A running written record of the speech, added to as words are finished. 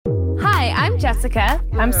I'm Jessica.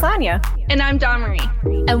 I'm Sonia. And I'm Dawn-Marie.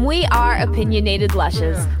 And we are Opinionated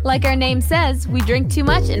Lushes. Like our name says, we drink too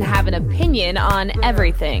much and have an opinion on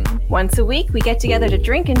everything. Once a week, we get together to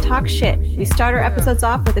drink and talk shit. We start our episodes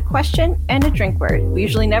off with a question and a drink word. We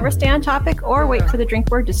usually never stay on topic or wait for the drink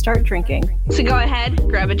word to start drinking. So go ahead,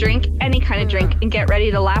 grab a drink, any kind of drink, and get ready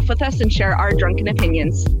to laugh with us and share our drunken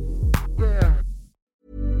opinions.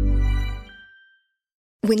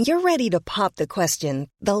 When you're ready to pop the question,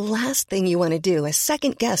 the last thing you want to do is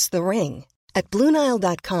second-guess the ring. At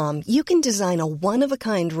BlueNile.com, you can design a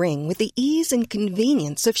one-of-a-kind ring with the ease and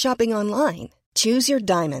convenience of shopping online. Choose your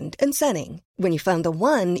diamond and setting. When you find the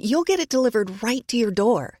one, you'll get it delivered right to your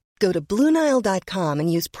door. Go to BlueNile.com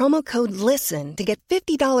and use promo code LISTEN to get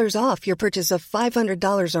 $50 off your purchase of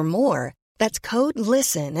 $500 or more. That's code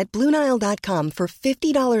LISTEN at BlueNile.com for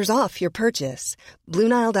 $50 off your purchase.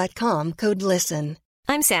 BlueNile.com, code LISTEN.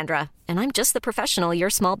 I'm Sandra, and I'm just the professional your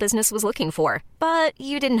small business was looking for. But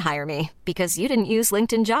you didn't hire me because you didn't use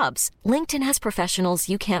LinkedIn Jobs. LinkedIn has professionals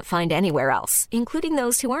you can't find anywhere else, including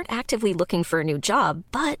those who aren't actively looking for a new job,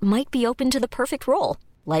 but might be open to the perfect role,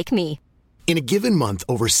 like me. In a given month,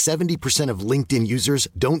 over 70% of LinkedIn users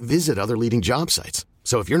don't visit other leading job sites.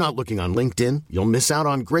 So if you're not looking on LinkedIn, you'll miss out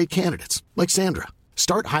on great candidates like Sandra.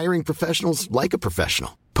 Start hiring professionals like a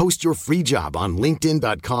professional. Post your free job on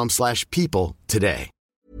linkedin.com/people today.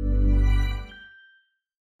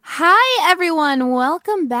 Hi, everyone.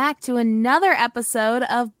 Welcome back to another episode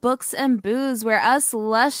of Books and Booze, where us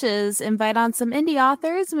lushes invite on some indie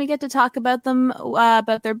authors and we get to talk about them,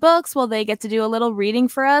 about their books, while they get to do a little reading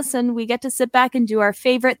for us, and we get to sit back and do our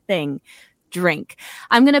favorite thing, drink.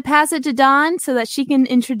 I'm going to pass it to Dawn so that she can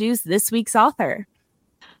introduce this week's author.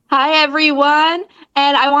 Hi, everyone.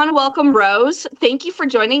 And I want to welcome Rose. Thank you for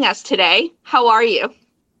joining us today. How are you?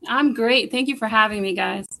 I'm great. Thank you for having me,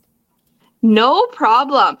 guys. No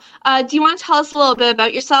problem. Do you want to tell us a little bit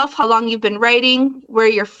about yourself, how long you've been writing, where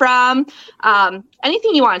you're from,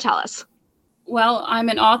 anything you want to tell us? Well, I'm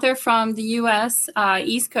an author from the U.S.,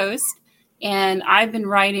 East Coast, and I've been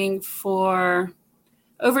writing for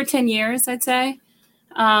over 10 years, I'd say.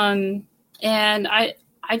 And I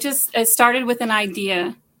started with an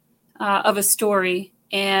idea of a story,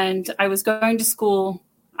 and I was going to school.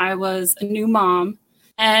 I was a new mom.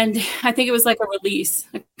 And I think it was like a release,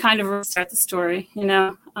 a kind of restart the story, you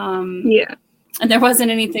know? Yeah. And there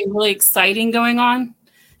wasn't anything really exciting going on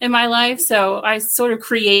in my life. So I sort of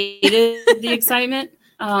created the excitement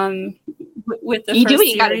with the You first do what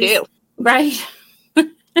you series. got to do. Right.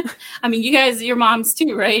 I mean, you guys, your moms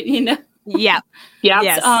too, right? You know? Yeah. Yeah.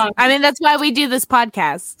 Yes. I mean, that's why we do this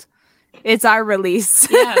podcast. It's our release.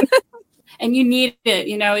 Yeah. And you need it.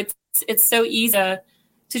 You know, it's so easy to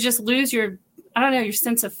just lose your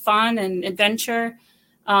sense of fun and adventure,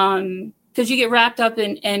 because you get wrapped up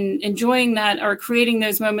in enjoying that or creating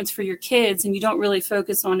those moments for your kids, and you don't really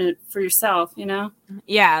focus on it for yourself, you know?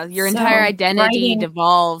 Yeah, your entire identity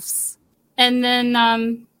devolves. And then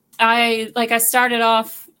I started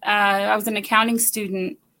off, I was an accounting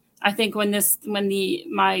student, I think when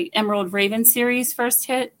my Emerald Raven series first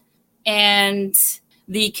hit, and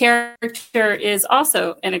the character is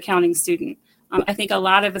also an accounting student. I think a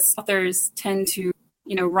lot of us authors tend to,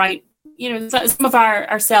 write, some of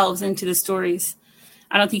ourselves into the stories.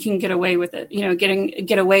 I don't think you can get away with it,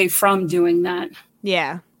 get away from doing that.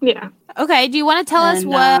 Yeah. Yeah. Okay. Do you want to tell us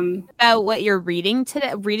about what you're reading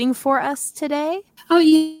for us today? Oh,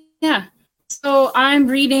 yeah. So I'm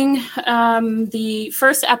reading the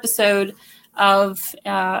first episode of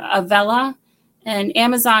Vella, and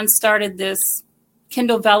Amazon started this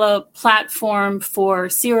Kindle Vella platform for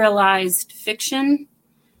serialized fiction,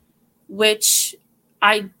 which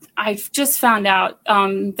I've just found out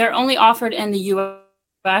they're only offered in the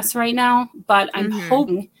U.S. right now, but I'm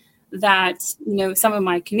hoping that some of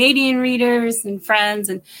my Canadian readers and friends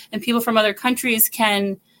and people from other countries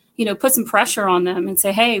can put some pressure on them and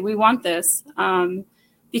say, hey, we want this,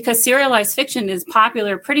 because serialized fiction is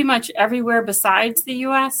popular pretty much everywhere besides the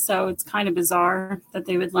U.S. So it's kind of bizarre that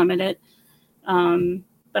they would limit it.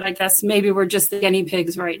 But I guess maybe we're just the guinea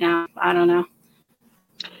pigs right now. I don't know.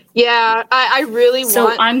 Yeah, I really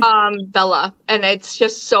want Bella, and it's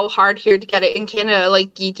just so hard here to get it in Canada.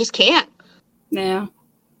 Like, you just can't. Yeah,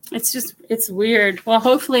 it's weird. Well,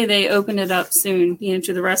 hopefully they open it up soon,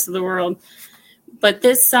 to the rest of the world. But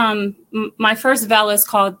this, my first Bella is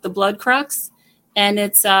called The Blood Crux, and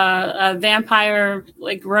it's a vampire,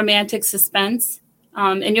 like, romantic suspense.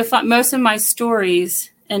 And you'll find most of my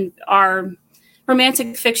stories are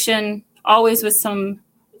romantic fiction, always with some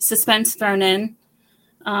suspense thrown in.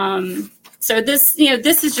 So this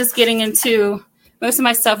is just getting into, most of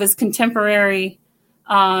my stuff is contemporary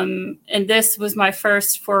And this was my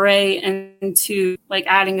first foray into like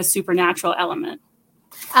adding a supernatural element.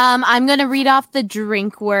 I'm going to read off the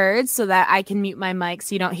drink words so that I can mute my mic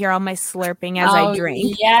so you don't hear all my slurping as I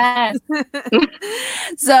drink. Yes.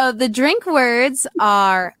 So the drink words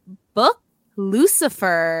are book,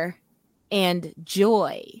 Lucifer, and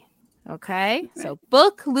joy. Okay? So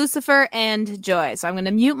book, Lucifer, and joy. So I'm going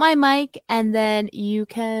to mute my mic and then you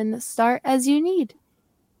can start as you need.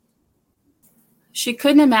 She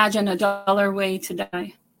couldn't imagine a duller way to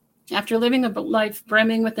die. After living a life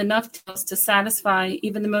brimming with enough tales to satisfy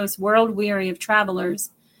even the most world-weary of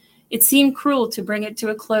travelers, it seemed cruel to bring it to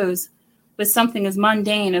a close with something as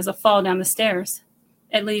mundane as a fall down the stairs.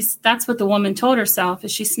 At least, that's what the woman told herself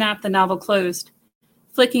as she snapped the novel closed,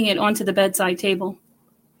 flicking it onto the bedside table.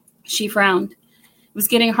 She frowned. It was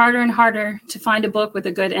getting harder and harder to find a book with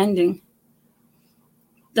a good ending.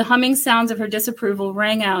 The humming sounds of her disapproval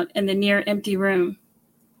rang out in the near-empty room.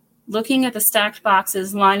 Looking at the stacked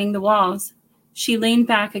boxes lining the walls, she leaned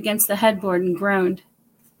back against the headboard and groaned.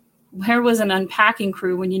 Where was an unpacking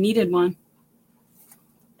crew when you needed one?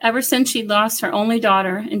 Ever since she'd lost her only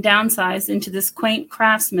daughter and downsized into this quaint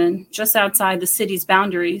craftsman just outside the city's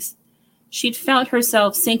boundaries, she'd felt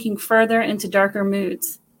herself sinking further into darker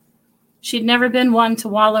moods. She'd never been one to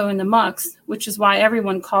wallow in the mucks, which is why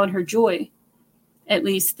everyone called her Joy. At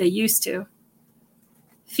least they used to.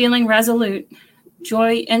 Feeling resolute,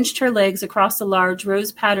 Joy inched her legs across the large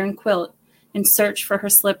rose-patterned quilt in search for her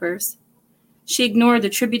slippers. She ignored the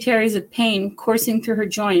tributaries of pain coursing through her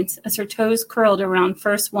joints as her toes curled around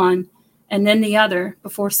first one and then the other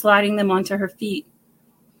before sliding them onto her feet.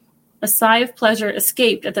 A sigh of pleasure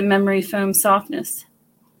escaped at the memory foam softness.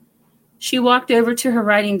 She walked over to her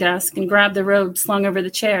writing desk and grabbed the robe slung over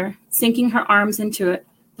the chair, sinking her arms into it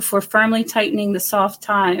before firmly tightening the soft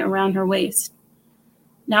tie around her waist.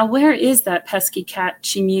 Now where is that pesky cat,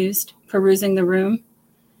 she mused, perusing the room.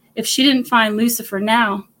 If she didn't find Lucifer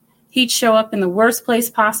now, he'd show up in the worst place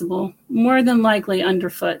possible, more than likely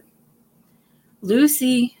underfoot.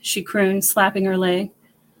 Lucy, she crooned, slapping her leg.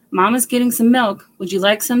 Mama's getting some milk. Would you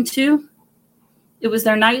like some too? It was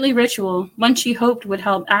their nightly ritual, one she hoped would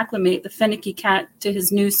help acclimate the finicky cat to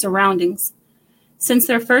his new surroundings. Since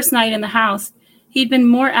their first night in the house, he'd been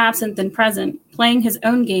more absent than present, playing his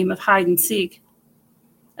own game of hide and seek.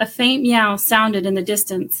 A faint meow sounded in the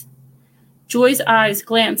distance. Joy's eyes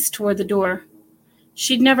glanced toward the door.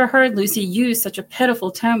 She'd never heard Lucy use such a pitiful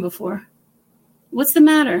tone before. What's the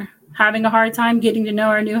matter? Having a hard time getting to know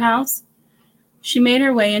our new house? She made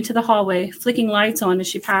her way into the hallway, flicking lights on as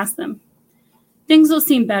she passed them. Things will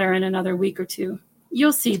seem better in another week or two.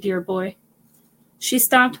 You'll see, dear boy. She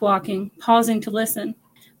stopped walking, pausing to listen.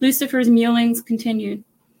 Lucifer's mewlings continued,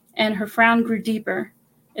 and her frown grew deeper.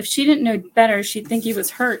 If she didn't know better, she'd think he was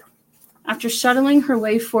hurt. After shuttling her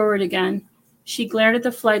way forward again, she glared at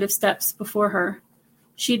the flight of steps before her.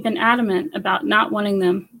 She'd been adamant about not wanting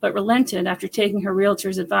them, but relented after taking her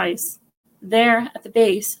realtor's advice. There, at the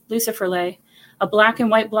base, Lucifer lay, a black and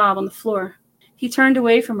white blob on the floor. He turned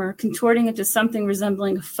away from her, contorting into something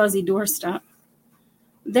resembling a fuzzy doorstep.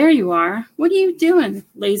 There you are. What are you doing,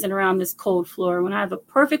 lazing around this cold floor when I have a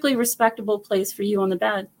perfectly respectable place for you on the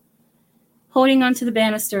bed? Holding onto the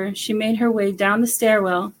banister, she made her way down the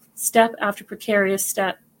stairwell, step after precarious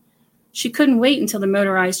step. She couldn't wait until the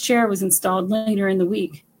motorized chair was installed later in the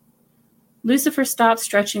week. Lucifer stopped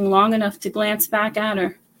stretching long enough to glance back at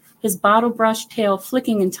her, his bottle-brushed tail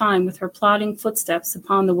flicking in time with her plodding footsteps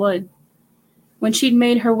upon the wood. When she'd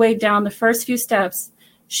made her way down the first few steps,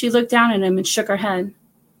 she looked down at him and shook her head.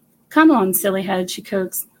 Come on, silly head, she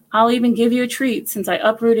coaxed. I'll even give you a treat since I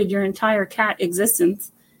uprooted your entire cat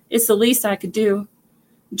existence. It's the least I could do.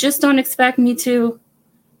 Just don't expect me to...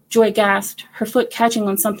 Joy gasped, her foot catching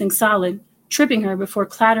on something solid, tripping her before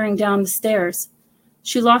clattering down the stairs.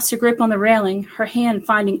 She lost her grip on the railing, her hand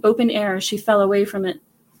finding open air as she fell away from it.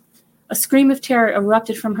 A scream of terror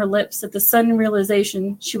erupted from her lips at the sudden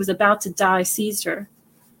realization she was about to die seized her.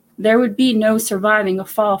 There would be no surviving a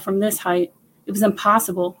fall from this height. It was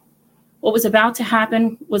impossible. What was about to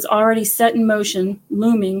happen was already set in motion,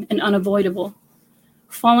 looming and unavoidable.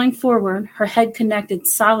 Falling forward, her head connected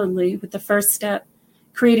solidly with the first step,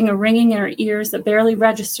 creating a ringing in her ears that barely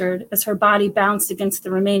registered as her body bounced against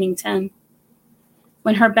the remaining 10.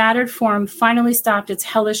 When her battered form finally stopped its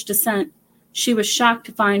hellish descent, she was shocked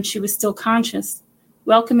to find she was still conscious,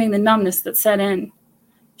 welcoming the numbness that set in.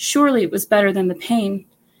 Surely it was better than the pain,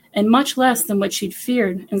 and much less than what she'd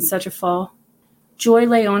feared in such a fall. Joy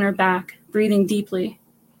lay on her back, breathing deeply.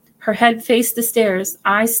 Her head faced the stairs,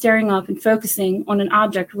 eyes staring up and focusing on an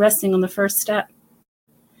object resting on the first step.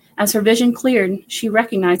 As her vision cleared, she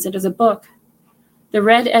recognized it as a book. The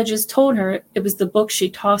red edges told her it was the book she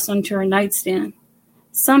tossed onto her nightstand.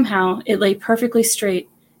 Somehow, it lay perfectly straight,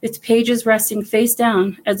 its pages resting face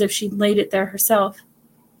down as if she'd laid it there herself.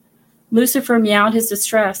 Lucifer meowed his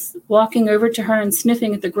distress, walking over to her and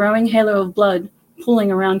sniffing at the growing halo of blood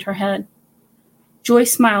pulling around her head. Joy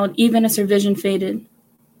smiled even as her vision faded.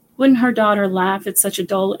 Wouldn't her daughter laugh at such a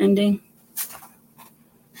dull ending?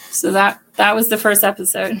 So that was the first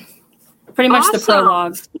episode. Pretty much the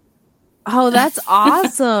prologue. Oh, that's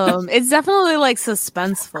awesome. It's definitely like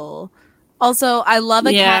suspenseful. Also, I love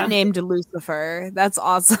a cat named Lucifer. That's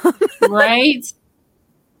awesome. Right?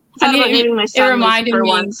 I mean, it reminded me.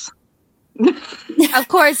 Once. Of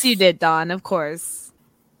course you did, Dawn. Of course.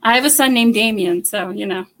 I have a son named Damien, so, you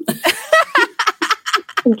know.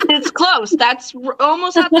 It's close. That's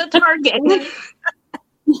almost at the target.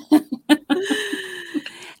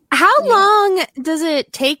 How long does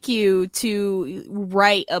it take you to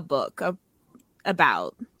write a book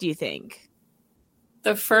about, do you think?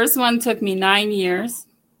 The first one took me 9 years.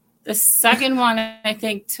 The second one, I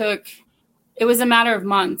think, it was a matter of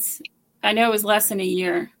months. I know it was less than a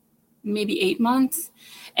year, maybe 8 months.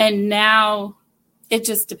 And now it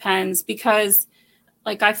just depends because,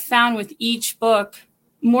 like, I found with each book,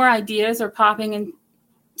 more ideas are popping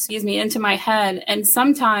into my head. And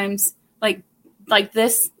sometimes, like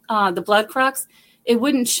this, The Blood Crux, it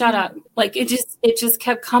wouldn't shut up. Like, it just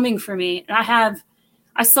kept coming for me. And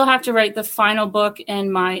I still have to write the final book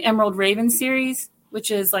in my Emerald Raven series,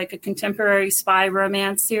 which is like a contemporary spy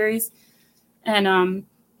romance series. And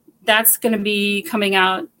that's going to be coming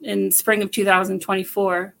out in spring of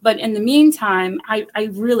 2024. But in the meantime, I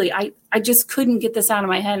just couldn't get this out of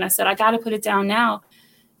my head. And I said, I got to put it down now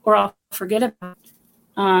or I'll forget about it.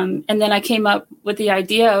 And then I came up with the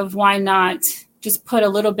idea of why not just put a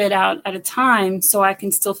little bit out at a time so I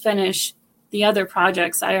can still finish the other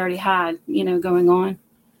projects I already had, going on.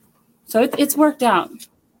 So it's worked out.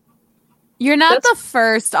 You're not the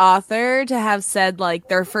first author to have said like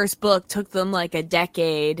their first book took them like a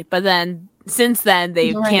decade, but then since then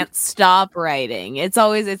they can't stop writing. It's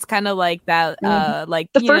kind of like that,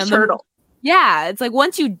 like the first hurdle. Yeah, it's like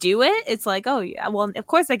once you do it, it's like, oh yeah, well of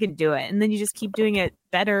course I can do it, and then you just keep doing it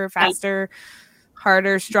better, faster,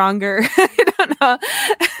 harder, stronger. I don't know.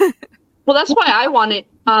 Well, that's why I wanted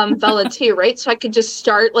Vela too, right? So I could just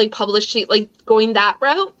start like publishing, like going that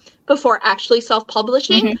route before actually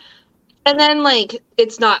self-publishing. Mm-hmm. And then like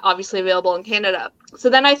it's not obviously available in Canada. So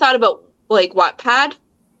then I thought about like Wattpad,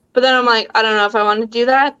 but then I'm like, I don't know if I want to do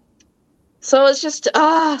that. So it's just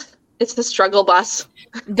it's the struggle bus.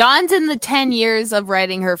 Dawn's in the 10 years of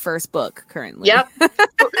writing her first book currently. Yep.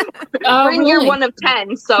 We're in year 1 of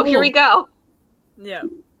 10, so cool. Here we go. Yeah.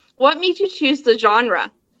 What made you choose the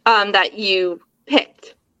genre that you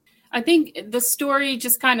picked? I think the story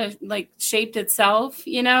just kind of like shaped itself,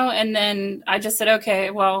 and then I just said,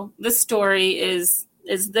 okay, well, this story is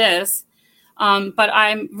this. But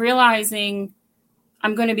I'm realizing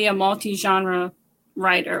I'm going to be a multi-genre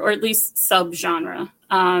writer, or at least sub-genre.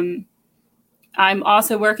 I'm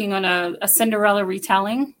also working on a Cinderella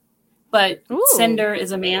retelling, but Cinder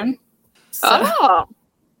is a man. So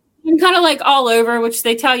I'm kind of like all over, which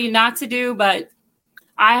they tell you not to do, but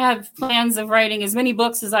I have plans of writing as many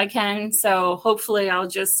books as I can. So hopefully I'll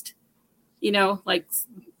just,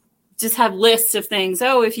 just have lists of things.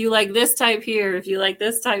 Oh, if you like this type here, if you like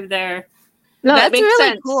this type there. No, that's makes really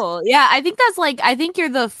sense. Cool. Yeah, I think you're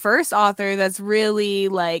the first author that's really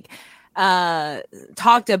like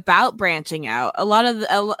talked about branching out. A lot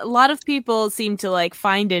of people seem to like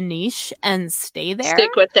find a niche and stay there.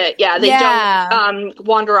 Stick with it. Yeah, they don't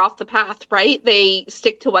wander off the path, right? They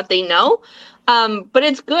stick to what they know. But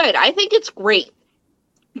it's good. I think it's great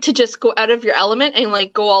to just go out of your element and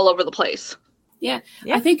like go all over the place. Yeah.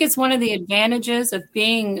 I think it's one of the advantages of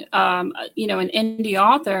being, an indie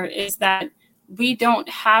author is that we don't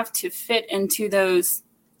have to fit into those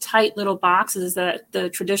tight little boxes that the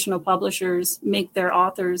traditional publishers make their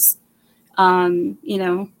authors,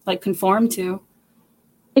 conform to.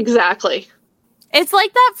 Exactly. It's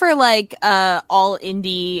like that for like all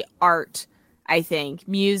indie art. I think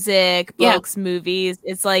music, books, movies.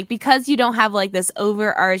 It's like because you don't have like this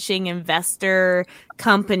overarching investor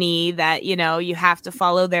company that, you have to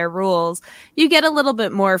follow their rules. You get a little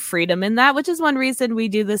bit more freedom in that, which is one reason we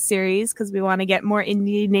do this series because we want to get more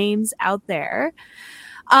indie names out there.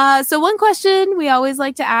 So one question we always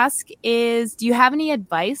like to ask is, do you have any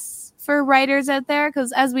advice for writers out there?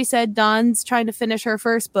 Because as we said, Dawn's trying to finish her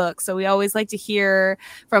first book. So we always like to hear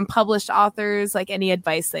from published authors, like any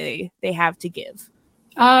advice they have to give.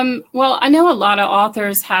 Well, I know a lot of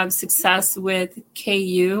authors have success with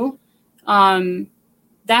KU.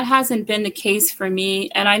 that hasn't been the case for me.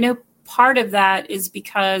 And I know part of that is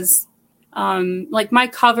because like my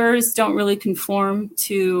covers don't really conform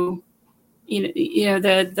to,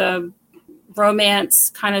 the romance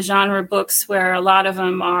kind of genre books where a lot of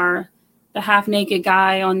them are the half naked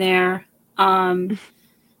guy on there.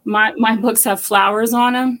 My books have flowers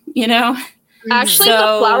on them, Actually,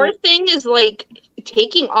 the flower thing is like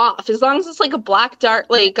taking off. As long as it's like a black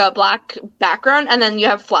background and then you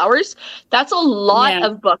have flowers, that's a lot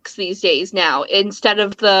of books these days now instead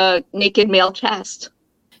of the naked male chest.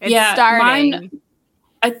 It's starting.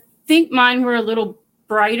 I think mine were a little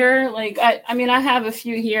brighter. Like I mean, I have a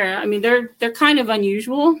few here. I mean, they're kind of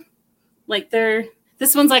unusual. Like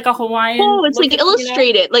this one's like a Hawaiian. Oh, it's like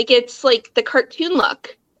illustrated. Like it's like the cartoon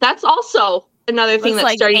look. That's also another thing that's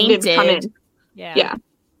like starting painted. To come in. Yeah.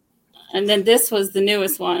 And then this was the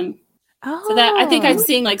newest one. Oh. So that I think I've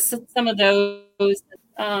seen like some of those.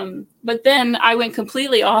 But then I went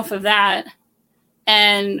completely off of that.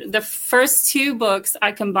 And the first two books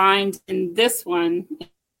I combined in this one,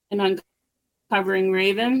 in Uncovering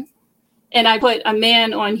Raven. And I put a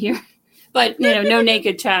man on here, but, no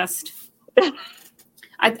naked chest.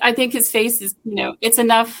 I think his face is, it's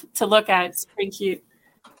enough to look at. It's pretty cute.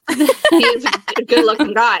 He is a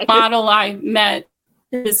good-looking guy. Model I met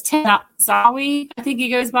is Zawi, I think he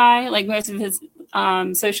goes by, like most of his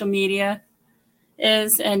social media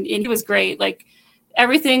is, and he was great. Like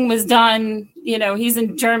everything was done, he's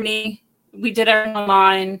in Germany. We did everything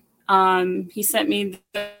online. He sent me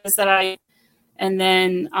this and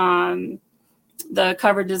then the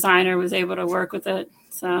cover designer was able to work with it.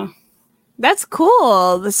 So that's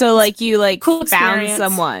cool. So like you cool found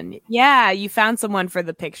someone. Yeah, you found someone for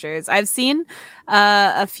the pictures. I've seen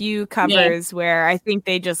a few covers where I think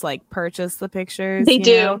they just like purchase the pictures. They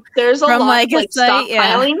do. There's a lot of like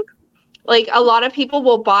stockpiling. Like a lot of people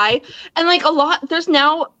will buy, and like there's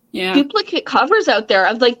now duplicate covers out there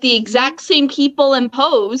of like the exact same people and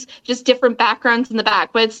pose, just different backgrounds in the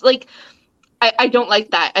back. But it's like I don't like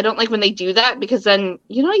that. I don't like when they do that because then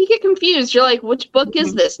you get confused. You're like, which book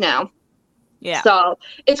is this now? Yeah. So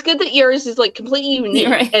it's good that yours is like completely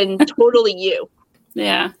unique and totally you.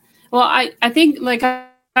 Yeah. Well, I think like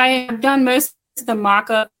I've done most of the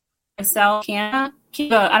mock-up myself. Canva.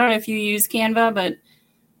 I don't know if you use Canva, but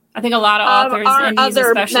I think a lot of authors our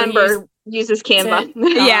other member uses Canva.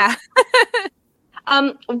 Yeah.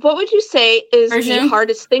 What would you say is the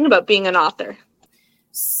hardest thing about being an author?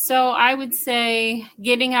 So I would say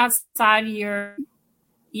getting outside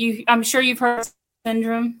I'm sure you've heard of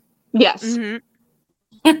syndrome. Yes.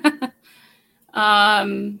 Mm-hmm.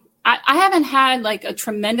 I haven't had like a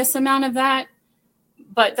tremendous amount of that,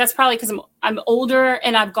 but that's probably because I'm older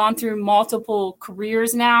and I've gone through multiple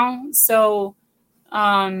careers now. So,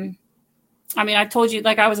 I mean, I told you,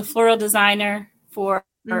 like I was a floral designer for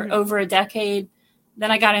over a decade.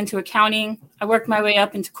 Then I got into accounting. I worked my way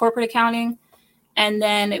up into corporate accounting. And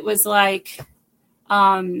then it was like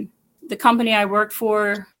the company I worked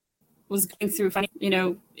for was going through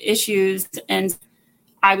issues, and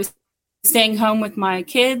I was staying home with my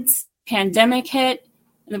kids. Pandemic hit,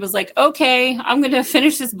 and it was like, okay, I'm going to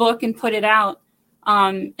finish this book and put it out.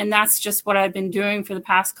 And that's just what I've been doing for the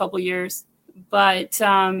past couple years. But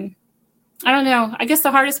I don't know. I guess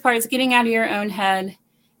the hardest part is getting out of your own head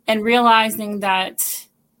and realizing that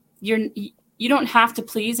you don't have to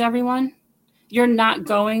please everyone. You're not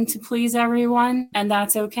going to please everyone, and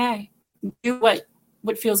that's okay. Do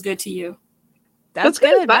what feels good to you. That's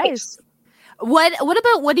good advice. What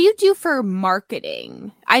do you do for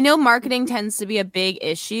marketing? I know marketing tends to be a big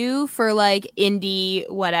issue for like indie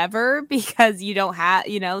whatever because you don't have,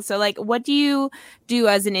 so like what do you do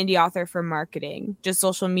as an indie author for marketing? Just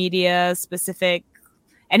social media specific?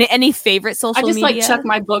 And any favorite social media? I just like chuck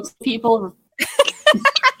my books to people.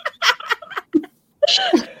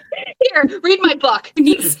 Here, read my book.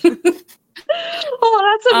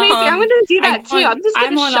 Oh, that's amazing. I'm going to do that too. I'm just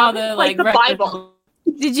going to shove it like the Bible.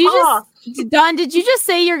 Did you Dawn, did you just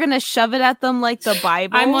say you're going to shove it at them like the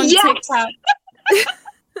Bible? I'm on TikTok.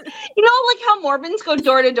 Like how Mormons go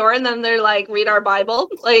door to door and then they're like, read our Bible?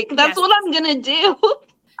 Like, that's what I'm going to do.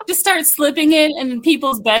 Just start slipping it in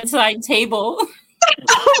people's bedside table.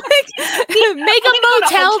 Make a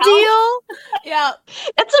motel deal. Yeah,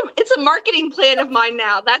 it's a marketing plan of mine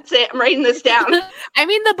now. That's it. I'm writing this down. I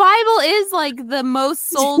mean, the Bible is like the most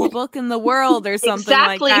sold book in the world or something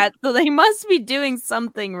like that. So they must be doing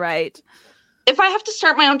something right. If I have to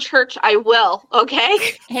start my own church, I will. Okay.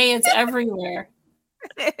 Hey, it's everywhere.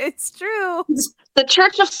 It's true. The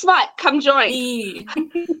Church of Slut. Come join.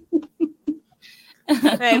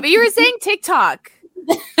 Right, but you were saying TikTok.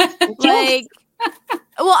 Like,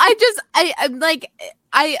 Well, I'm like,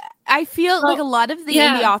 I feel like a lot of the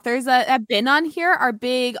indie authors that have been on here are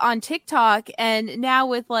big on TikTok, and now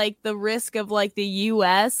with like the risk of like the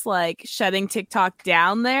US like shutting TikTok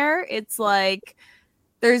down there, it's like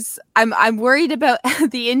I'm worried about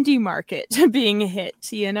the indie market being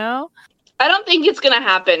hit, you know? I don't think it's gonna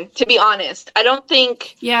happen, to be honest. I don't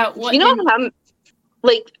think I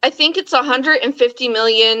think it's 150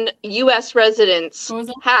 million US residents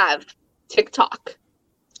have TikTok.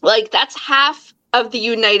 Like, that's half of the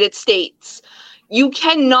United States. You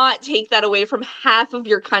cannot take that away from half of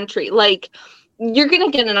your country. Like, you're going to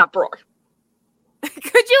get an uproar.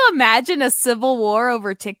 Could you imagine a civil war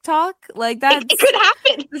over TikTok? Like, that it could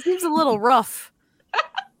happen. This seems a little rough.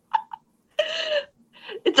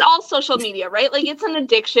 It's all social media, right? Like, it's an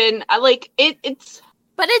addiction.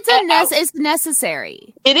 But it's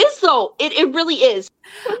necessary. It is, though. It really is.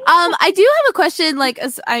 I do have a question. Like,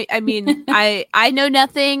 I mean, I know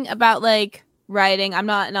nothing about like writing. I'm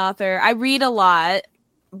not an author. I read a lot,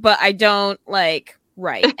 but I don't like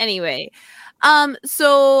write. Anyway,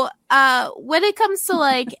 so when it comes to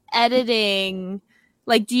like editing,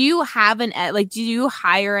 like, do you hire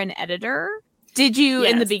an editor? Did you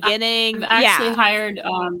in the beginning? I've actually hired.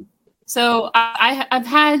 So I've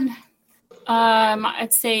had.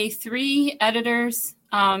 I'd say 3 editors.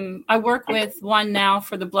 I work with one now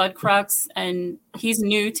for the Blood Crux, and he's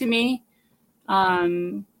new to me.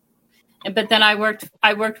 But then I worked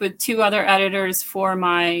with 2 other editors for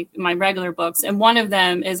my regular books, and one of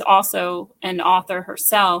them is also an author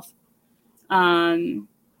herself.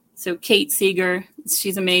 So Kate Seeger,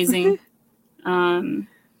 she's amazing. And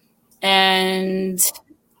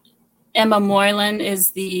Emma Moylan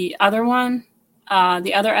is the other one,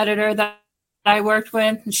 the other editor that I worked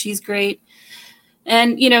with, and she's great.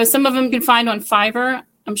 And, you know, some of them you can find on Fiverr.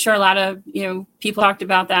 I'm sure a lot of, you know, people talked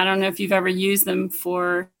about that. I don't know if you've ever used them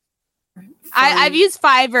for I've used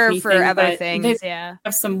Fiverr for other things. Yeah.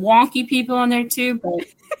 Have some wonky people on there too, but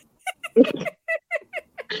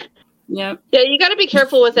yep. Yeah, you got to be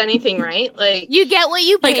careful with anything, right? Like, you get what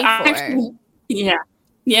you pay for. Yeah.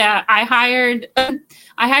 I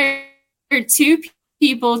hired 2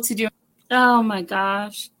 people to do. Oh my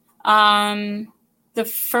gosh. The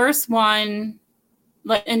first one,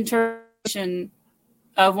 like, interpretation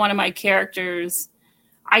of one of my characters,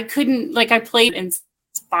 I couldn't, like, I played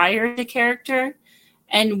inspired the character,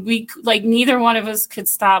 and we, like, neither one of us could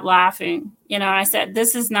stop laughing. You know, I said,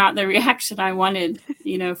 this is not the reaction I wanted,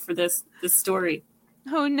 you know, for this story.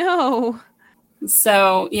 Oh no.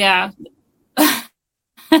 So yeah.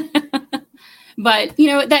 But you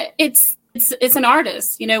know, that it's an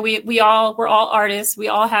artist. You know, we're all artists. We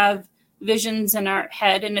all have visions in our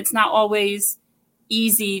head, and it's not always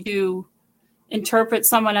easy to interpret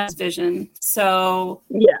someone else's vision. So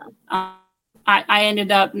yeah, I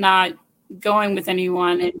ended up not going with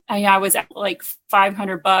anyone, and I was at like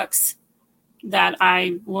 $500 that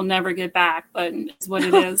I will never get back, but it's what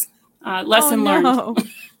it is. Lesson learned.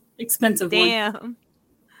 Expensive. Damn. One.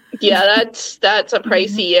 Yeah, that's a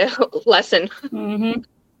pricey lesson. Mm-hmm.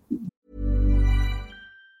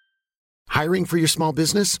 Hiring for your small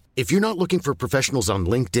business? If you're not looking for professionals on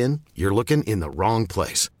LinkedIn, you're looking in the wrong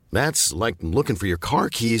place. That's like looking for your car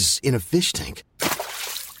keys in a fish tank.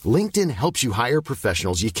 LinkedIn helps you hire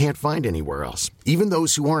professionals you can't find anywhere else, even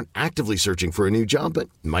those who aren't actively searching for a new job but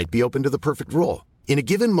might be open to the perfect role. In a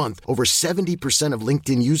given month, over 70% of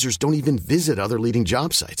LinkedIn users don't even visit other leading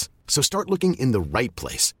job sites. So start looking in the right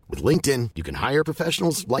place. With LinkedIn, you can hire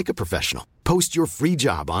professionals like a professional. Post your free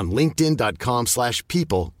job on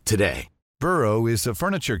linkedin.com/people today. Burrow is a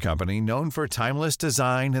furniture company known for timeless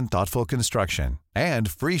design and thoughtful construction, and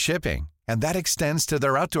free shipping, and that extends to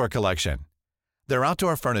their outdoor collection. Their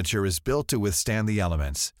outdoor furniture is built to withstand the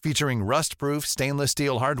elements, featuring rust-proof stainless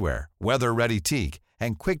steel hardware, weather-ready teak,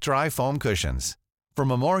 and quick-dry foam cushions. For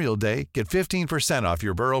Memorial Day, get 15% off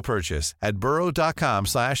your Burrow purchase at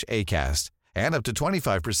burrow.com/ACAST and up to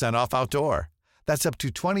 25% off outdoor. That's up to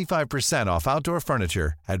 25% off outdoor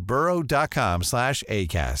furniture at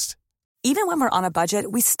burrow.com/ACAST. Even when we're on a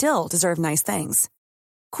budget, we still deserve nice things.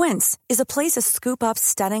 Quince is a place to scoop up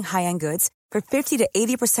stunning high-end goods for 50 to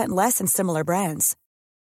 80% less than similar brands.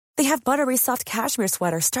 They have buttery soft cashmere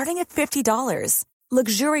sweaters starting at $50,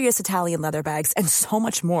 luxurious Italian leather bags, and so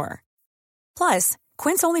much more. Plus,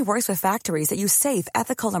 Quince only works with factories that use safe,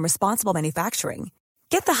 ethical, and responsible manufacturing.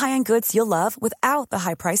 Get the high-end goods you'll love without the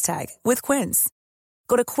high price tag with Quince.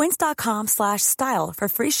 Go to quince.com/style for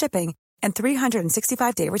free shipping and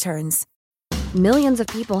 365-day returns. Millions of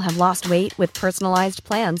people have lost weight with personalized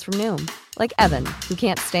plans from Noom, like Evan, who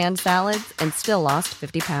can't stand salads and still lost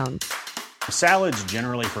 50 pounds. Salads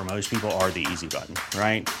generally for most people are the easy button,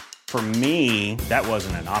 right? For me, that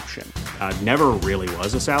wasn't an option. I never really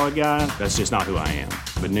was a salad guy. That's just not who I am.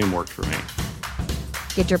 But Noom worked for me.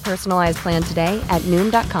 Get your personalized plan today at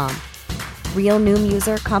Noom.com. Real Noom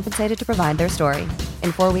user compensated to provide their story.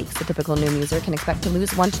 In 4 weeks, the typical Noom user can expect to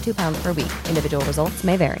lose 1 to 2 pounds per week. Individual results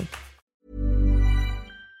may vary.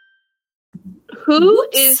 Who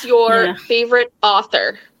is your favorite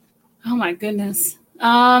author? Oh my goodness.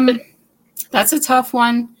 That's a tough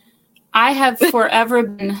one. I have forever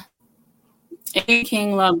been a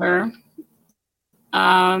King lover.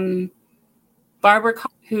 Barbara,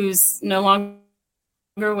 who's no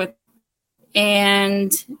longer with,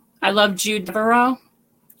 and I love Jude Devereaux.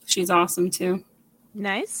 She's awesome too.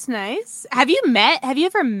 Nice. Have you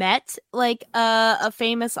ever met like a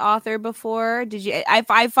famous author before? Did you?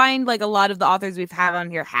 I find like a lot of the authors we've had on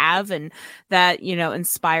here have, and that, you know,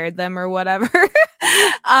 inspired them or whatever.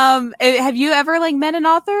 Have you ever like met an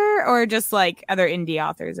author, or just like other indie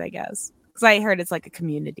authors, I guess? Because I heard it's like a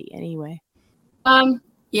community anyway.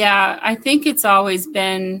 Yeah, I think it's always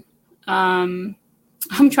been, I'm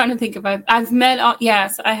trying to think if I've met,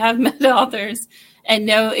 yes, I have met authors, and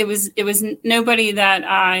no, it was nobody that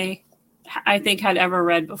I think had ever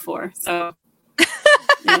read before. So,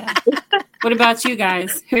 yeah. What about you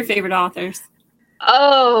guys? Who are your favorite authors?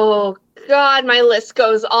 Oh God, my list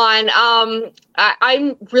goes on.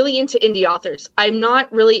 I'm really into indie authors. I'm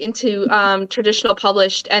not really into traditional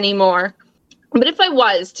published anymore. But if I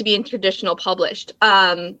was to be in traditional published,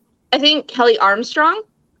 I think Kelly Armstrong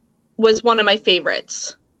was one of my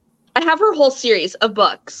favorites. I have her whole series of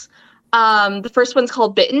books. The first one's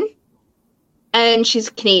called Bitten, and she's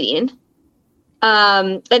Canadian.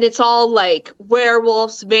 And it's all like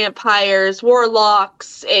werewolves, vampires,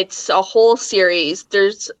 warlocks. It's a whole series.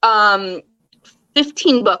 There's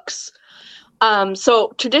 15 books.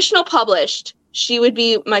 So traditional published, she would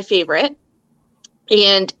be my favorite.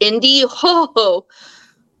 And indie,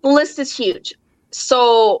 the list is huge.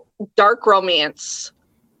 So dark romance,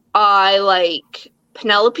 I like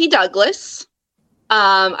Penelope Douglas.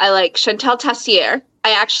 I like Chantal Tessier.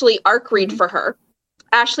 I actually arc read for her.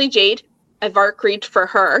 Ashley Jade, I've arc read for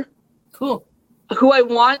her. Cool. Who I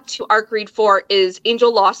want to arc read for is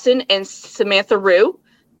Angel Lawson and Samantha Rue.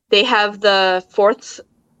 They have the 4th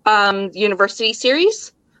university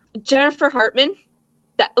series. Jennifer Hartman.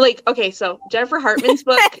 So Jennifer Hartman's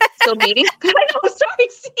book, Still Beating. I know, sorry.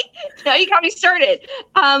 See, now you got me started.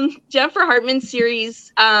 Jennifer Hartman's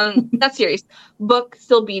series, book,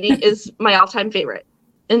 Still Beating, is my all-time favorite.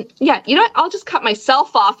 And yeah, you know what? I'll just cut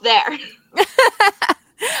myself off there.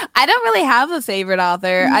 I don't really have a favorite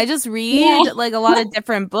author. I just read like a lot of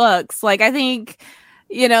different books. Like, I think,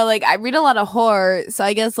 you know, like I read a lot of horror. So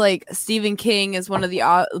I guess like Stephen King is one of the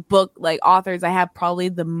authors I have probably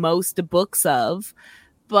the most books of.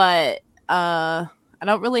 But I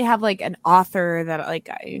don't really have like an author that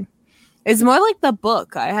it's more like the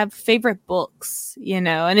book. I have favorite books, you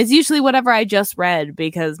know, and it's usually whatever I just read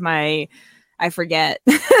because I forget.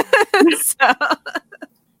 So.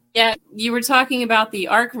 Yeah, you were talking about the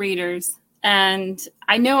ARC readers, and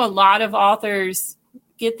I know a lot of authors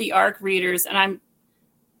get the ARC readers, and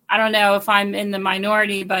I don't know if I'm in the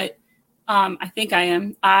minority, but I think I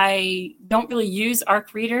am. I don't really use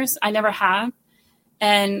ARC readers. I never have.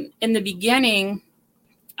 And in the beginning,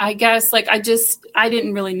 I guess like I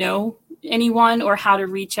didn't really know anyone or how to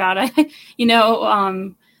reach out.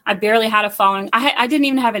 I barely had a following. I didn't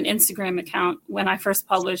even have an Instagram account when I first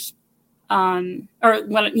published, or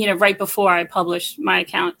when, you know, right before I published my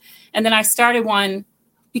account. And then I started one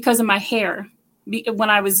because of my hair when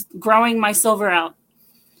I was growing my silver out.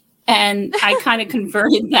 And I kind of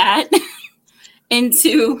converted that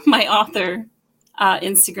into my author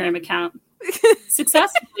Instagram account.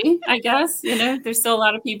 Successfully, I guess. You know, there's still a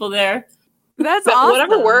lot of people there. That's awesome.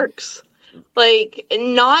 Whatever works. Like,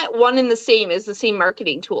 not one and the same is the same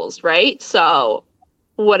marketing tools, right? So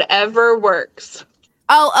whatever works.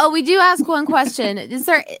 Oh, we do ask one question. Is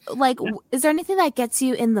there anything that gets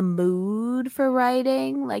you in the mood for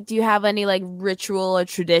writing? Like, do you have any like ritual or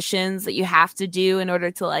traditions that you have to do in order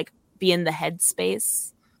to like be in the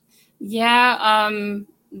headspace? Yeah,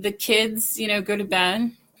 the kids, you know, go to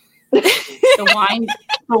bed. The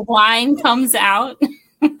wine comes out.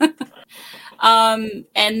 And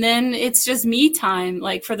then it's just me time,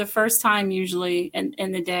 like for the first time usually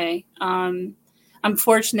in the day. I'm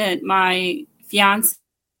fortunate my fiance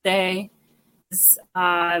is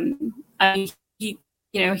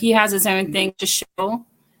he has his own thing to show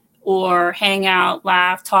or hang out,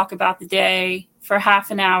 laugh, talk about the day for half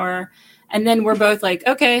an hour, and then we're both like,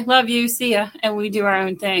 okay, love you, see ya, and we do our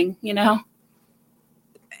own thing, you know.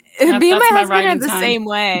 Me and my That's my husband are writing the time. same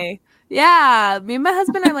way. Yeah, me and my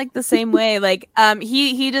husband are like the same way. Like,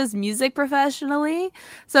 he does music professionally,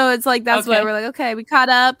 so it's like that's why Okay. we're like, okay, we caught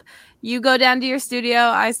up. You go down to your studio,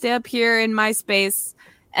 I stay up here in my space,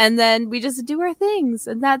 and then we just do our things,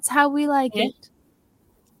 and that's how we like Yeah. it.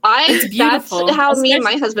 It's beautiful. That's how me and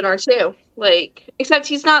Especially- my husband are too. Like, except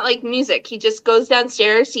he's not like music. He just goes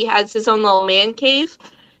downstairs. He has his own little man cave.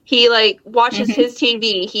 He like watches his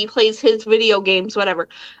TV. He plays his video games, whatever.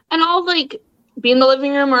 And I'll like be in the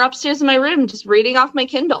living room or upstairs in my room, just reading off my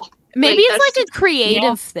Kindle. Maybe that's it's like a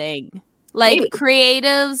creative thing. Like Maybe.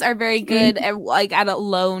 creatives are very good at like at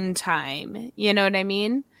alone time. You know what I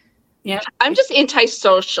mean? Yeah. I'm just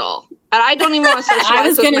antisocial, and I don't even want to I socialize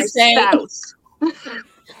was with gonna my say- spouse.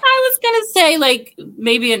 I was gonna say like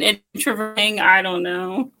maybe an introvert thing. I don't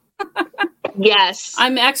know. Yes,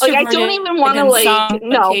 I'm extroverted. Like, I don't even want to on like some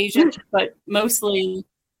no. occasions, but mostly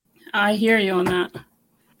I hear you on that.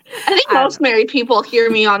 I think most married people hear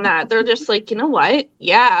me on that. They're just like, you know what?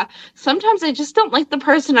 Yeah. Sometimes I just don't like the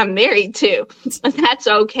person I'm married to. And that's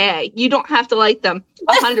okay. You don't have to like them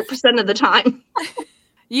 100% of the time.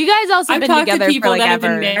 You guys also I've been talked together to people for like that have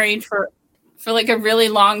ever. been married for like a really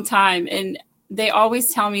long time, and they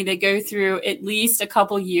always tell me they go through at least a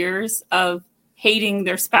couple years of hating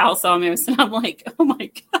their spouse almost, and I'm like, oh my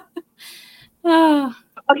god. Oh.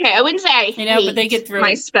 Okay, I wouldn't say I hate But they get through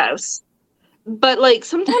my it. spouse. But like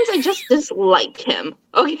sometimes I just dislike him.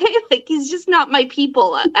 Okay, like he's just not my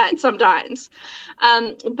people at sometimes.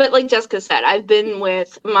 But like Jessica said, I've been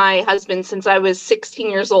with my husband since I was 16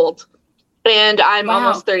 years old. And I'm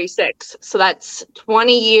almost 36. So that's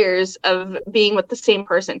 20 years of being with the same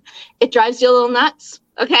person. It drives you a little nuts.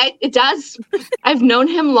 Okay, it does. I've known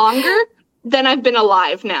him longer than I've been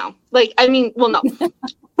alive now. Like, I mean, well, no.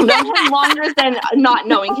 I've known him longer than not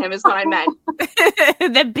knowing him is what I meant.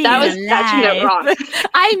 That turned out wrong.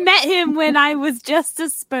 I met him when I was just a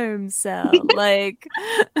sperm cell. Like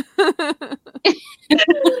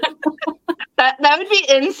that would be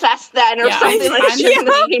incest then, or something like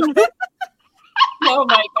that. Oh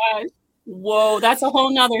my gosh. Whoa, that's a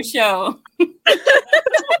whole nother show. That's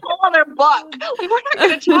a whole other book. We're not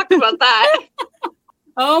going to talk about that.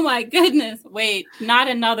 Oh my goodness. Wait, not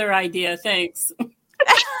another idea. Thanks.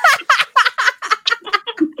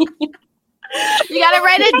 you gotta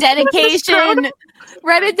write a dedication.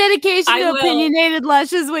 Write a dedication I to will. Opinionated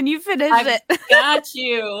Lushes when you finish it. Got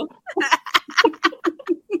you.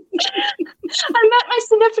 I met my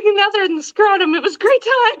significant other in the scrotum. It was great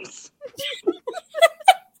times.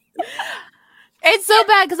 It's so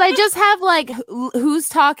bad because I just have like Who's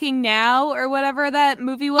Talking Now or whatever that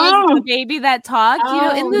movie was, the baby that talked. You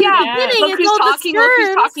know, in the beginning, Look it's who's all talking. the Look sperms.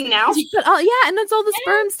 who's talking now. But, yeah, and it's all the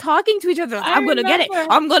sperms talking to each other. Like, I I'm gonna get it.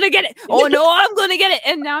 remember. I'm gonna get it. Oh no, I'm gonna get it.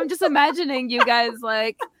 And now I'm just imagining you guys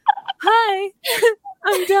like, hi,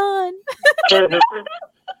 I'm done.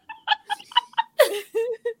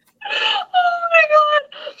 Oh my god.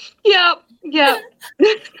 Yeah.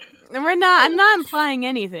 And I'm not implying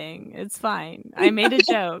anything. It's fine. I made a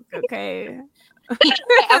joke. Okay.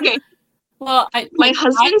 Okay. Well, My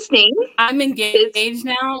husband's name. I'm engaged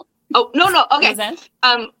now. Oh no. Okay. What was that?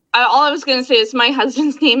 All I was gonna say is my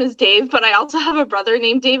husband's name is Dave, but I also have a brother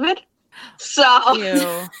named David. So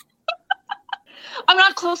Ew. I'm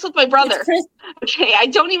not close with my brother. It's Chris. Okay, I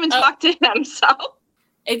don't even talk to him. So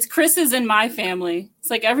It's Chris's in my family. It's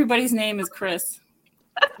like everybody's name is Chris.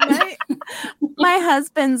 My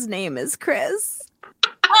husband's name is Chris.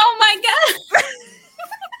 Oh my god.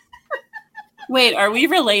 Wait, are we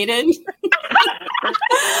related?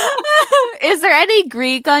 Is there any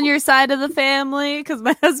Greek on your side of the family? Because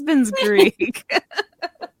my husband's Greek.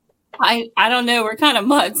 I don't know. We're kind of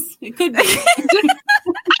mutts. It could be.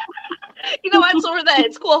 you know what? So are they.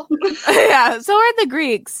 It's cool. Yeah, so are the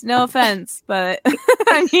Greeks. No offense, but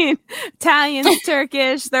I mean, Italians,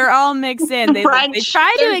 Turkish, they're all mixed in. They try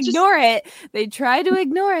to ignore it. They try to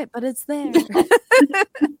ignore it, but it's there.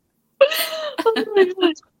 Oh my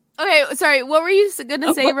God. Okay, sorry. What were you going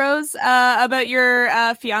to say, Rose, about your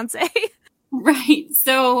fiance? Right.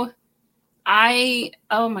 So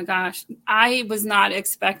oh my gosh, I was not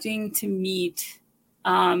expecting to meet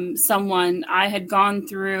someone. I had gone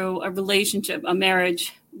through a relationship, a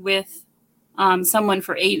marriage with someone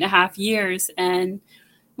for 8.5 years. And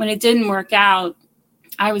when it didn't work out,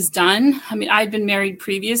 I was done. I mean, I'd been married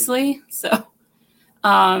previously. So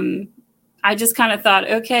I just kind of thought,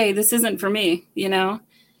 okay, this isn't for me, you know?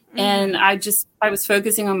 And I was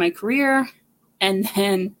focusing on my career. And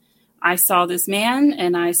then I saw this man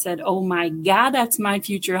and I said, oh my God, that's my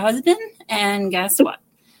future husband. And guess what?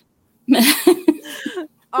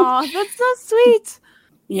 Oh, that's so sweet.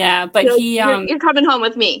 Yeah, but you're coming home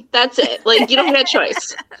with me. That's it. Like, you don't get a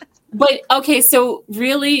choice. But okay, so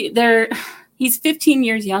really, he's 15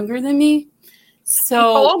 years younger than me.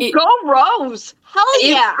 So go Rose! Hell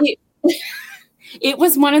yeah! It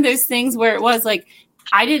was one of those things where it was like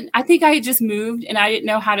I think I had just moved and I didn't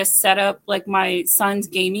know how to set up like my son's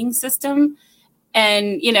gaming system,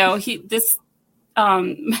 and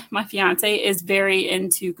my fiance is very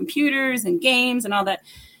into computers and games and all that.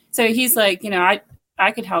 So he's like,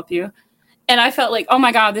 I could help you. And I felt like, oh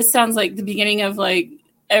my God, this sounds like the beginning of like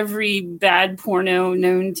every bad porno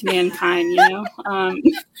known to mankind,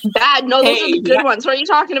 Bad? No, those are the good ones. What are you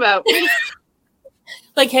talking about?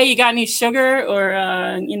 Like, hey, you got any sugar? Or,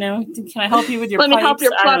 can I help you with your Let me help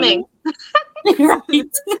your plumbing. Right.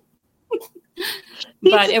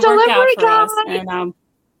 But it worked out for us. And,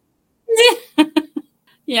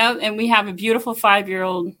 yeah, and we have a beautiful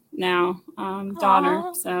 5-year-old now,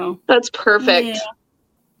 daughter. So that's perfect. Yeah.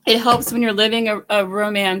 It helps when you're living a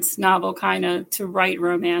romance novel kind of to write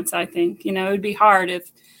romance, I think. It would be hard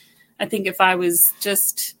if I was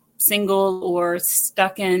just single or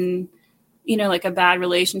stuck in, like a bad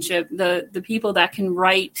relationship. The people that can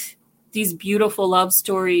write these beautiful love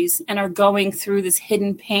stories and are going through this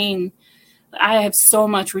hidden pain, I have so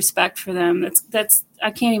much respect for them. That's I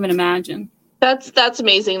can't even imagine. That's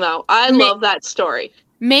amazing though. I love that story.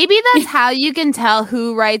 Maybe that's how you can tell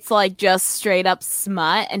who writes like just straight up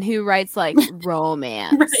smut and who writes like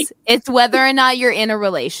romance. Right. It's whether or not you're in a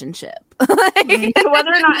relationship.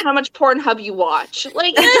 Whether or not how much Pornhub you watch.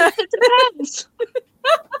 Like, it depends.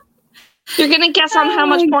 You're going to guess on how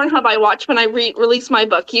much Pornhub I watch when I release my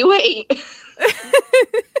book. You wait.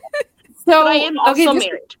 So I am also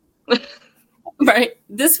married. Right.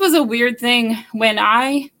 This was a weird thing. When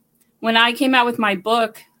I came out with my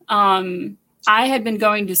book, I had been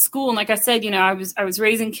going to school, and like I said, I was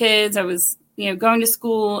raising kids. I was, going to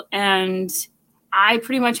school, and I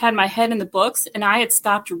pretty much had my head in the books, and I had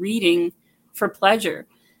stopped reading for pleasure.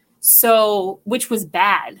 So, which was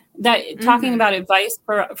bad. That talking about advice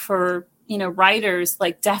for writers,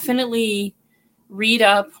 like definitely read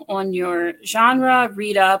up on your genre,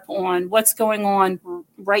 read up on what's going on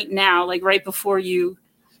right now, like right before you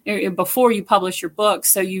publish your book,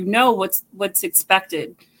 so what's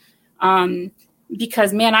expected.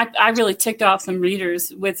 Because man, I really ticked off some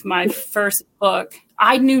readers with my first book.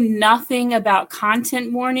 I knew nothing about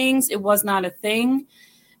content warnings. It was not a thing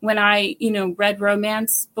when I, read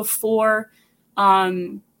romance before.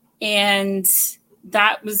 And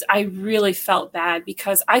I really felt bad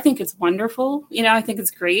because I think it's wonderful. I think it's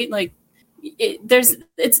great. Like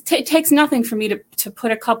it takes nothing for me to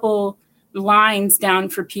put a couple lines down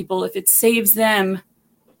for people if it saves them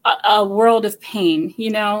a world of pain,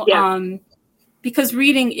 because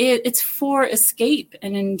reading it's for escape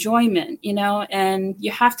and enjoyment, and you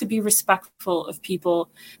have to be respectful of people.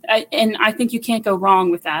 And I think you can't go wrong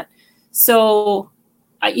with that. So,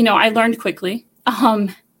 I learned quickly,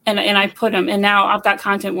 and I put them, and now I've got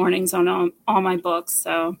content warnings on all my books.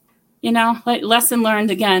 So, lesson learned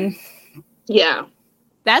again. Yeah.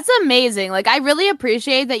 That's amazing. Like, I really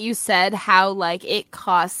appreciate that you said how, like, it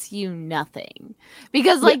costs you nothing.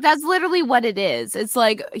 Because, like, that's literally what it is. It's,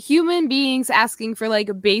 like, human beings asking for,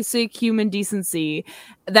 like, basic human decency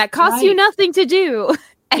that costs you nothing to do.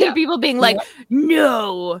 And people being like,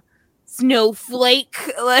 no, snowflake.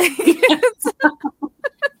 Like,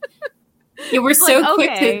 we're so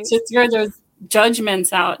quick to throw those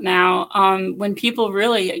judgments out now. When people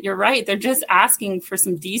really, you're right, they're just asking for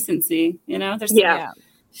some decency.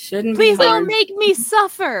 Shouldn't Please be don't make me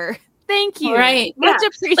suffer. Thank you. Right. Much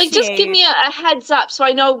appreciated. Like, just give me a heads up so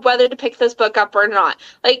I know whether to pick this book up or not.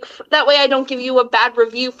 Like, that way I don't give you a bad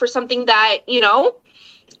review for something that,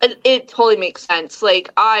 it totally makes sense. Like,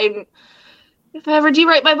 if I ever do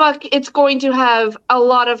write my book, it's going to have a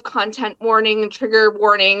lot of content warning and trigger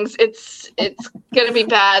warnings. It's going to be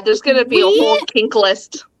bad. There's going to be a whole kink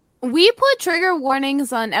list. We put trigger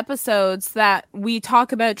warnings on episodes that we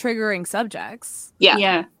talk about triggering subjects.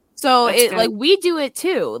 Yeah. So we do it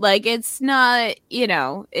too. Like, it's not,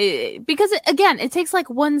 because it takes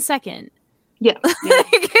like 1 second. Yeah.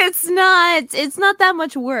 It's not that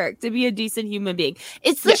much work to be a decent human being.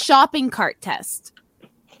 It's the shopping cart test.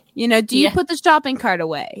 Do you put the shopping cart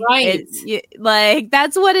away? Right.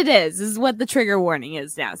 That's what it is. This is what the trigger warning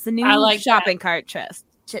is now. It's the new shopping cart test.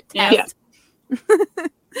 Yeah.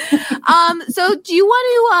 So do you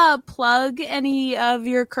want to plug any of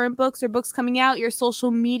your current books or books coming out, your social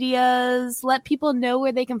medias, let people know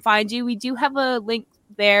where they can find you? We do have a link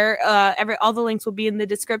there. All the links will be in the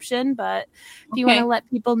description, but do you want to let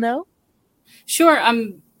people know? Sure.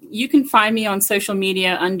 You can find me on social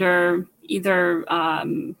media under either,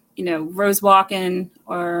 Rose Walken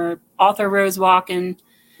or author Rose Walken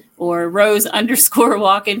or Rose _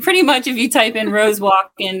 Walken. Pretty much if you type in Rose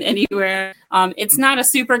Walken anywhere, it's not a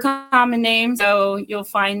super common name, so you'll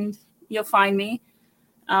find me.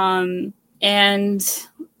 And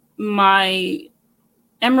my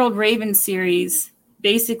Emerald Raven series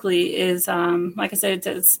basically is, like I said, it's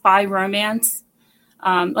a spy romance,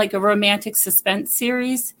 like a romantic suspense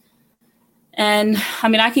series. And I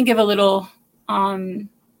mean, I can give a little,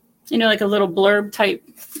 like a little blurb type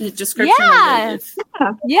description. Yeah. Of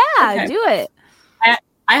it. Yeah, do it.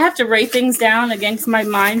 I have to write things down again because my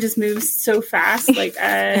mind just moves so fast. Like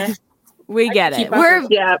we get it.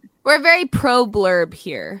 We're very pro blurb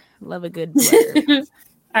here. Love a good blurb.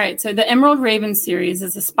 All right. So the Emerald Raven series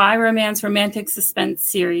is a spy romance romantic suspense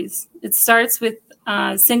series. It starts with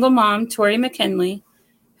single mom Tori McKinley,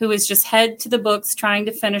 who is just head to the books trying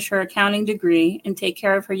to finish her accounting degree and take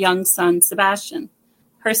care of her young son, Sebastian.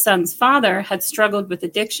 Her son's father had struggled with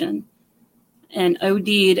addiction and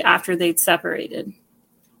OD'd after they'd separated.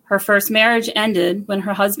 Her first marriage ended when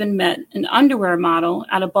her husband met an underwear model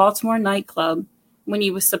at a Baltimore nightclub when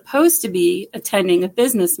he was supposed to be attending a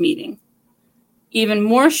business meeting. Even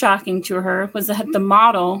more shocking to her was that the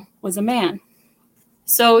model was a man.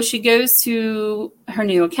 So she goes to her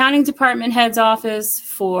new accounting department head's office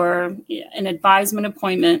for an advisement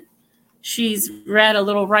appointment. She's read a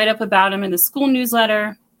little write-up about him in the school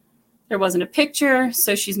newsletter. There wasn't a picture,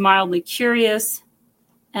 so she's mildly curious.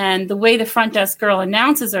 And the way the front desk girl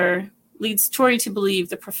announces her leads Tori to believe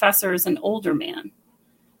the professor is an older man.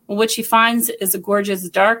 Well, what she finds is a gorgeous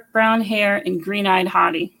dark brown hair and green-eyed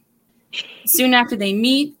hottie. Soon after they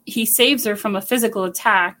meet, he saves her from a physical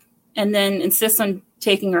attack and then insists on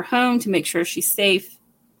taking her home to make sure she's safe.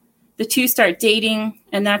 The two start dating,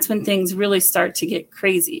 and that's when things really start to get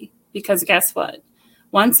crazy. Because guess what?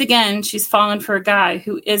 Once again, she's fallen for a guy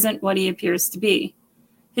who isn't what he appears to be.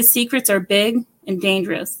 His secrets are big and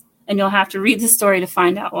dangerous, and you'll have to read the story to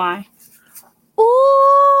find out why.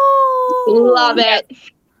 Ooh, love it.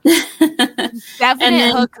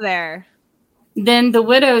 Definite hook there. Then The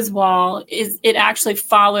Widow's Wall it actually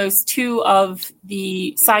follows two of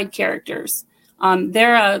the side characters.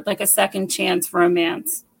 They're like a second chance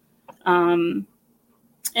romance. And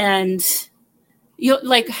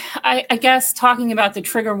I guess talking about the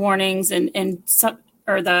trigger warnings and some,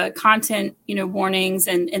 or the content, warnings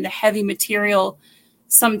and the heavy material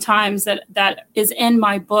sometimes that is in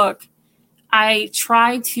my book, I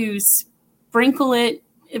try to sprinkle it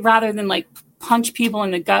rather than like punch people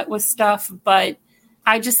in the gut with stuff. But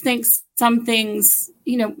I just think some things,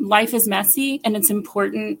 life is messy and it's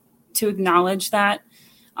important to acknowledge that.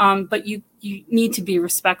 But you need to be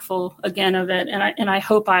respectful again of it. And I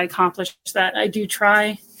hope I accomplish that. I do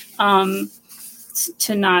try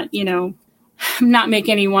to not make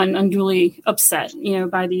anyone unduly upset,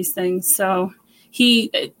 by these things. So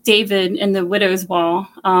David in The Widow's Wall,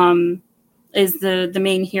 is the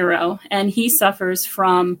main hero, and he suffers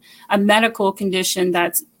from a medical condition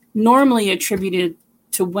that's normally attributed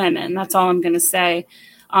to women. That's all I'm going to say.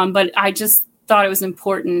 But I just thought it was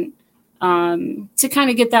important to kind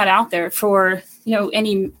of get that out there for,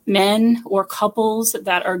 any men or couples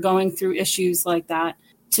that are going through issues like that,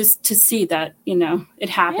 to see that, it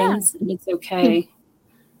happens and it's okay.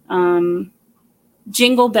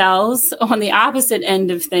 Jingle Bells, on the opposite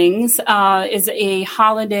end of things, is a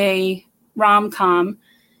holiday rom-com,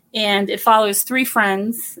 and it follows three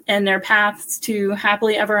friends and their paths to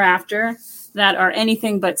happily ever after that are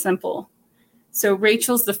anything but simple. So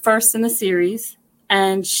Rachel's the first in the series,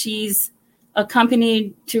 and she's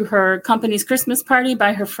accompanied to her company's Christmas party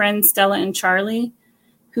by her friends Stella and Charlie,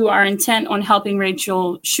 who are intent on helping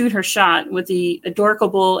Rachel shoot her shot with the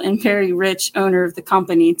adorable and very rich owner of the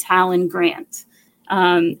company, Talon Grant.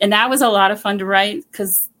 And that was a lot of fun to write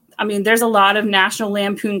because there's a lot of National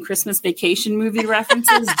Lampoon Christmas Vacation movie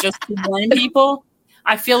references just to warn people.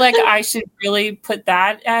 I feel like I should really put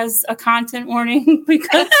that as a content warning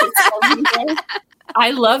because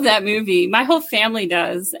I love that movie. My whole family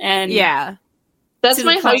does. And yeah, that's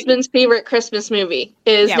my husband's favorite Christmas movie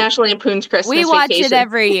is National Lampoon's Christmas Vacation. We watch it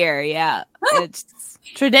every year. Yeah. It's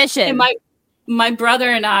tradition. And my brother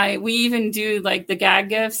and I, we even do like the gag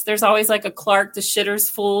gifts. There's always like a Clark the Shitter's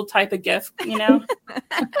Fool type of gift,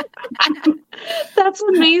 That's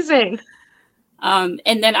amazing. And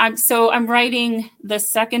then I'm writing the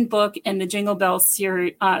second book in the Jingle Bells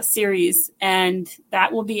series, and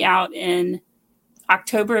that will be out in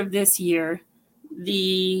October of this year.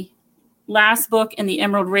 The last book in the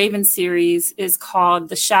Emerald Raven series is called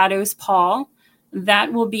The Shadows Paul.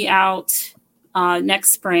 That will be out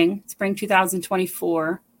next spring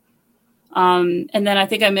 2024. And then I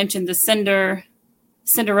think I mentioned the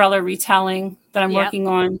Cinderella retelling that I'm working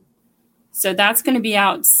on. So that's going to be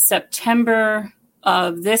out September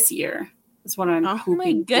of this year. Is what I'm hoping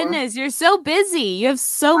my goodness, you're so busy. You have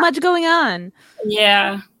so much going on.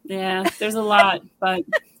 Yeah, there's a lot, but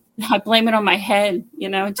I blame it on my head,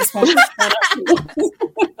 it just won't shut up.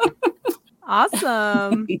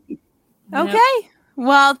 Awesome. Okay.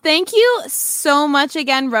 Well, thank you so much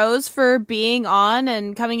again, Rose, for being on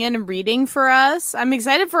and coming in and reading for us. I'm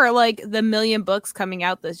excited for like the 1 million books coming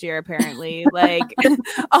out this year, apparently. Like,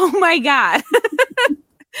 oh my God.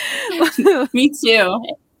 Me too.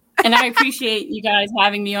 And I appreciate you guys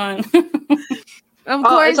having me on. Of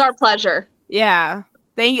course. It's our pleasure. Yeah.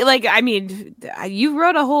 Thank you. Like, I mean, you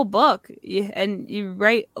wrote a whole book and you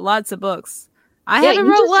write lots of books. I haven't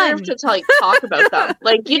wrote one. You deserve to talk about them.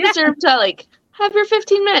 Like, you deserve to have your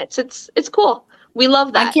 15 minutes. It's cool. We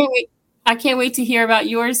love that. I can't wait to hear about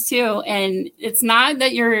yours too. And it's not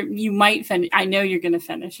that you might finish. I know you're going to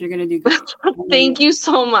finish. You're going to do good. Thank you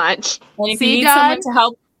so much. And if you need someone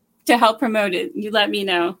to help promote it, you let me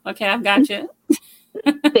know. Okay, I've got you.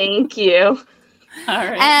 Thank you. All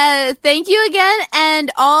right. Thank you again.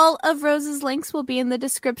 And all of Rose's links will be in the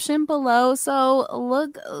description below.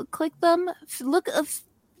 So click them,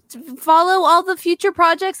 follow all the future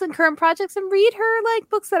projects and current projects and read her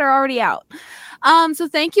books that are already out. So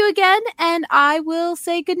thank you again. And I will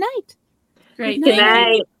say good night. Great. Good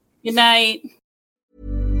night. Good night.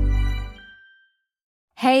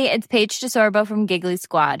 Hey, it's Paige DeSorbo from Giggly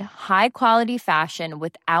Squad. High quality fashion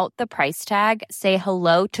without the price tag. Say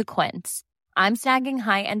hello to Quince. I'm snagging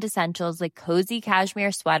high-end essentials like cozy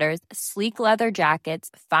cashmere sweaters, sleek leather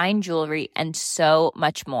jackets, fine jewelry, and so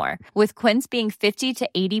much more. With Quince being 50 to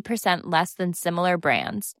 80% less than similar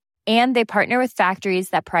brands. And they partner with factories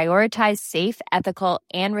that prioritize safe, ethical,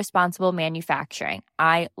 and responsible manufacturing.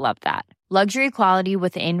 I love that. Luxury quality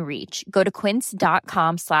within reach. Go to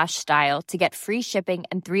quince.com/style to get free shipping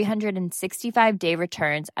and 365-day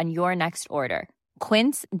returns on your next order.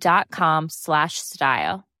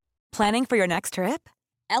 Quince.com/style. Planning for your next trip?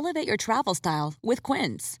 Elevate your travel style with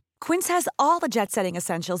Quince. Quince has all the jet-setting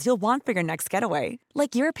essentials you'll want for your next getaway,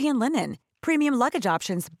 like European linen, premium luggage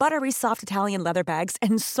options, buttery soft Italian leather bags,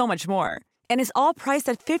 and so much more. And is all priced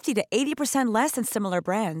at 50 to 80% less than similar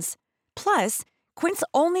brands. Plus, Quince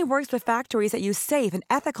only works with factories that use safe and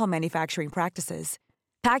ethical manufacturing practices.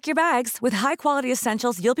 Pack your bags with high-quality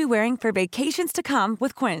essentials you'll be wearing for vacations to come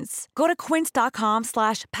with Quince. Go to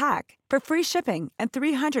quince.com/pack for free shipping and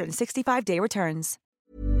 365-day returns.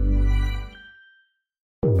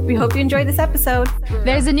 We hope you enjoyed this episode.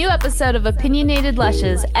 There's a new episode of Opinionated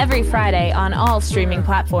Lushes every Friday on all streaming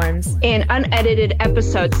platforms. An unedited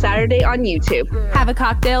episode Saturday on YouTube. Have a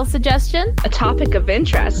cocktail suggestion? A topic of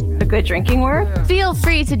interest? A good drinking word? Feel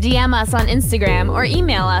free to DM us on Instagram or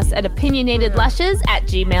email us at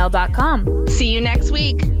opinionatedlushes@gmail.com. See you next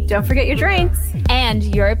week. Don't forget your drinks. And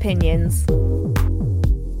your opinions.